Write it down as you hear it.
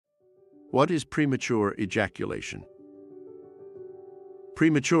What is premature ejaculation?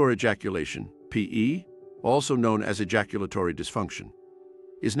 Premature ejaculation, PE, also known as ejaculatory dysfunction,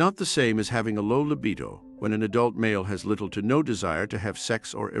 is not the same as having a low libido when an adult male has little to no desire to have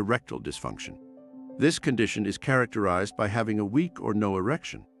sex or erectile dysfunction. This condition is characterized by having a weak or no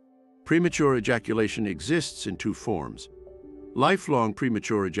erection. Premature ejaculation exists in two forms: lifelong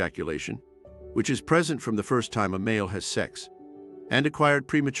premature ejaculation, which is present from the first time a male has sex, and acquired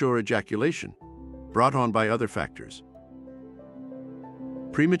premature ejaculation, brought on by other factors.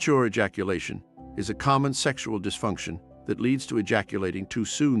 Premature ejaculation is a common sexual dysfunction that leads to ejaculating too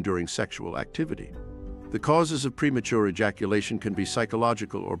soon during sexual activity. The causes of premature ejaculation can be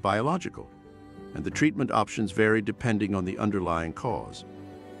psychological or biological, and the treatment options vary depending on the underlying cause.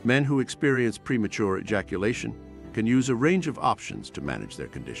 Men who experience premature ejaculation can use a range of options to manage their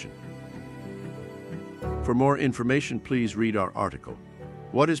condition. For more information, please read our article,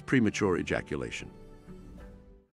 What is Premature Ejaculation?